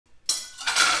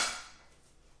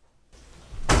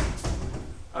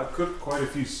I've cooked quite a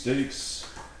few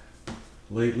steaks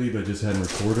lately, but just hadn't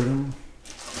recorded them.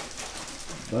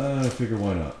 I figure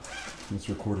why not? Let's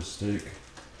record a steak.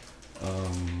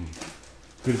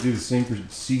 Gonna do the same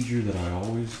procedure that I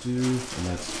always do, and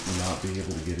that's not be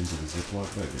able to get into the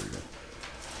Ziploc bag. There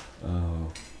we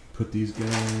go. Put these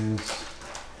guys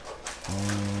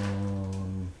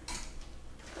on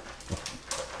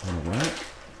a rack.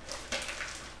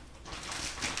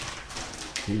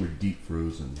 They were deep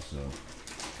frozen, so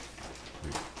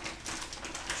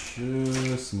we're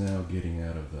just now getting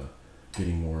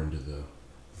more into the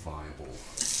viable,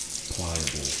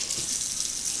 pliable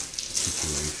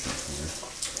situation here.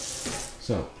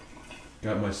 So,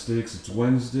 got my steaks. It's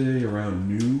Wednesday around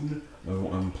noon.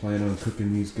 I'm planning on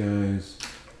cooking these guys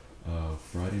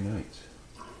Friday night.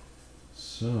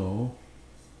 So,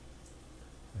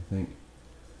 I think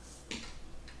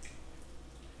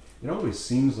it always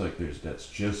seems like that's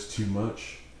just too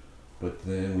much, but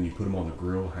then when you put them on the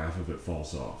grill, half of it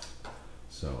falls off.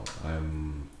 So I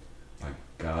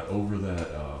got over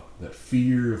that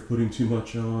fear of putting too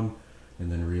much on,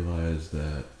 and then realized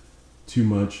that too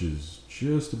much is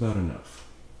just about enough,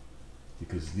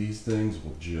 because these things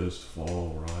will just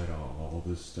fall right on all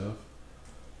this stuff.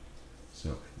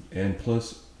 So, and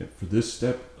plus, for this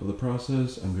step of the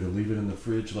process, I'm going to leave it in the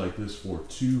fridge like this for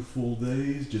 2 full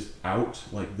days, just out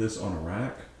like this on a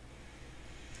rack.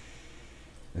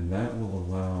 And that will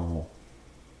allow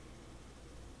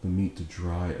the meat to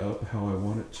dry up how I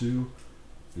want it to.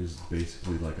 It's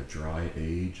basically like a dry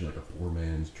age, like a poor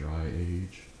man's dry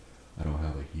age. I don't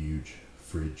have a huge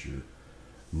fridge or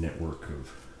network of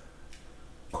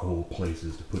cold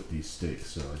places to put these steaks,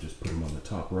 so I just put them on the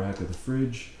top rack of the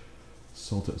fridge.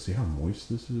 Salt it. See how moist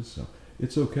this is? So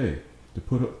it's okay to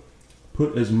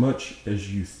put as much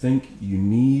as you think you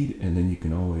need, and then you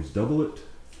can always double it,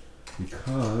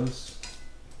 because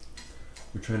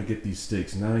we're trying to get these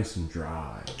steaks nice and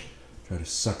dry. Try to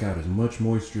suck out as much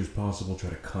moisture as possible, try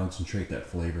to concentrate that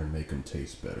flavor and make them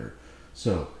taste better.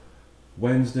 So,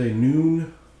 Wednesday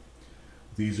noon,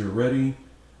 these are ready.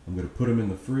 I'm going to put them in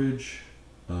the fridge,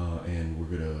 and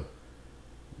we're going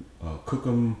to cook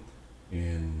them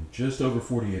in just over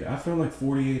 48. I found like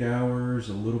 48 hours,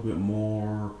 a little bit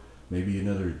more, maybe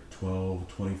another 12,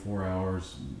 24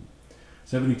 hours.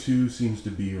 72 seems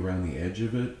to be around the edge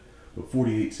of it, but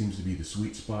 48 seems to be the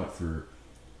sweet spot for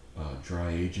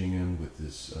dry aging them with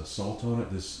this salt on it.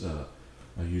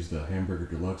 I use the Hamburger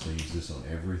Deluxe. I use this on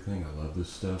everything. I love this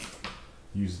stuff.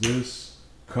 Use this,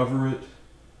 cover it,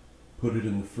 put it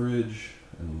in the fridge,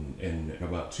 and in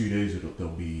about 2 days they'll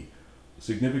be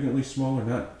significantly smaller,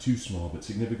 not too small, but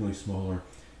significantly smaller,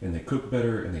 and they cook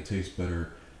better and they taste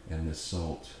better, and this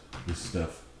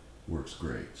stuff works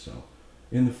great. So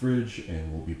in the fridge,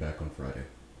 and we'll be back on Friday.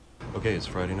 Okay, it's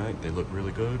Friday night. They look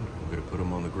really good. I'm going to put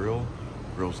them on the grill.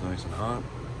 Grill's nice and hot,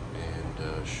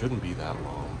 and shouldn't be that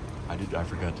long. I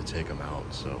forgot to take them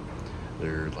out, so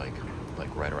they're like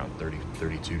right around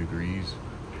 32 degrees.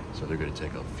 So they're going to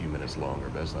take a few minutes longer,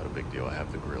 but that's not a big deal. I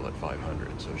have the grill at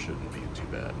 500, so it shouldn't be too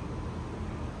bad.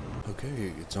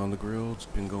 Okay, it's on the grill. It's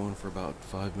been going for about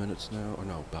 5 minutes now, or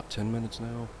no, about 10 minutes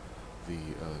now.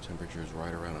 The temperature is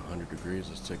right around 100 degrees.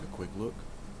 Let's take a quick look.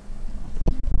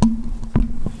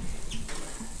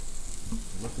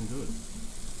 Looking good.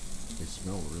 They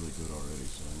smell really good already,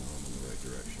 so I know I'm in the right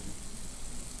direction.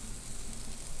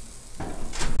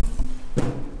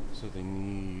 So they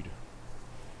need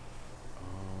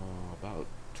about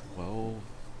 12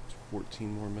 to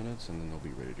 14 more minutes, and then they'll be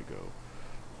ready to go.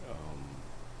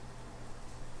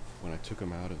 When I took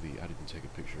them out of I didn't take a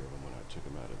picture of them when I took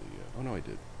them out of oh no, I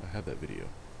did. I have that video.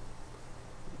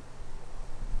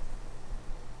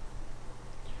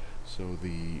 So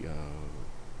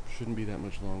shouldn't be that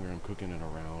much longer. I'm cooking it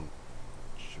around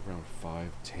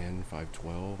 510,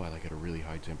 512. I like it at a really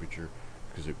high temperature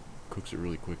because it cooks it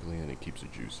really quickly and it keeps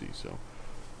it juicy. So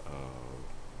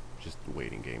just the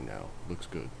waiting game now. Looks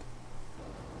good.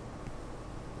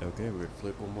 Okay, we're gonna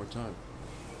flip one more time.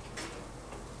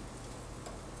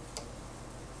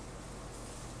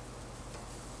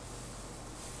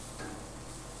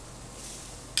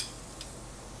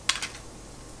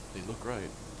 They look right.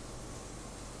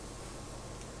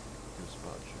 Good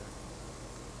spot check.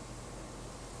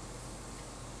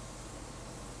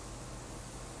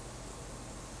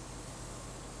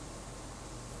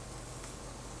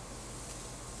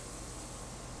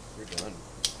 You're done.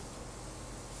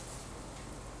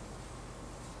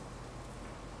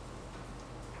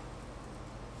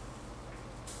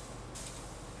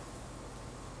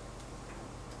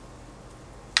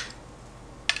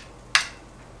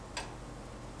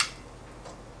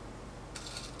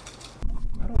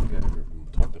 I don't think I ever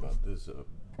talked about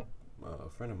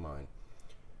friend of mine,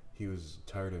 he was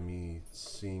tired of me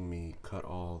seeing me cut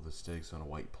all the steaks on a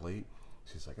white plate.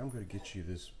 So he's like, I'm gonna get you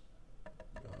this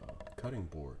cutting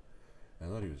board. And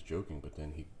I thought he was joking, but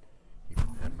then he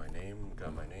had my name,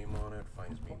 got my name on it,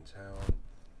 finds me in town.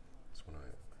 That's when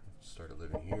I started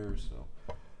living here, so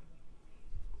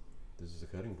this is the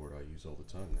cutting board I use all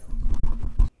the time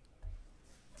now.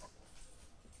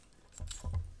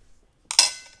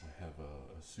 I have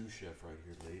a sous chef right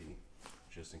here, lady,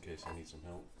 just in case I need some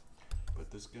help.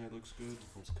 But this guy looks good.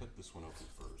 Let's cut this one open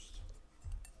first.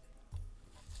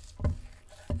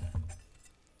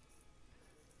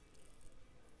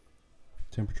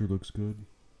 Temperature looks good.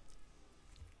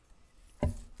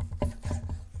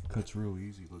 Cuts real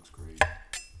easy, looks great.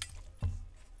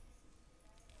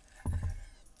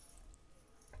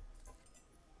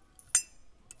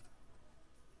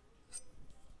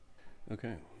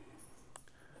 Okay.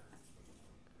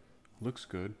 Looks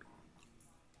good.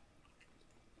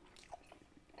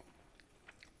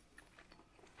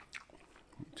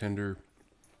 Tender,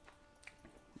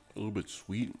 a little bit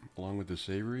sweet along with the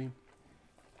savory.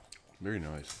 Very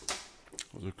nice.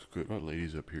 Looks good. My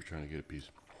lady's up here trying to get a piece.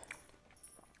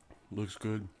 Looks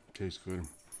good, tastes good.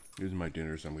 This is my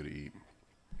dinner, so I'm going to eat.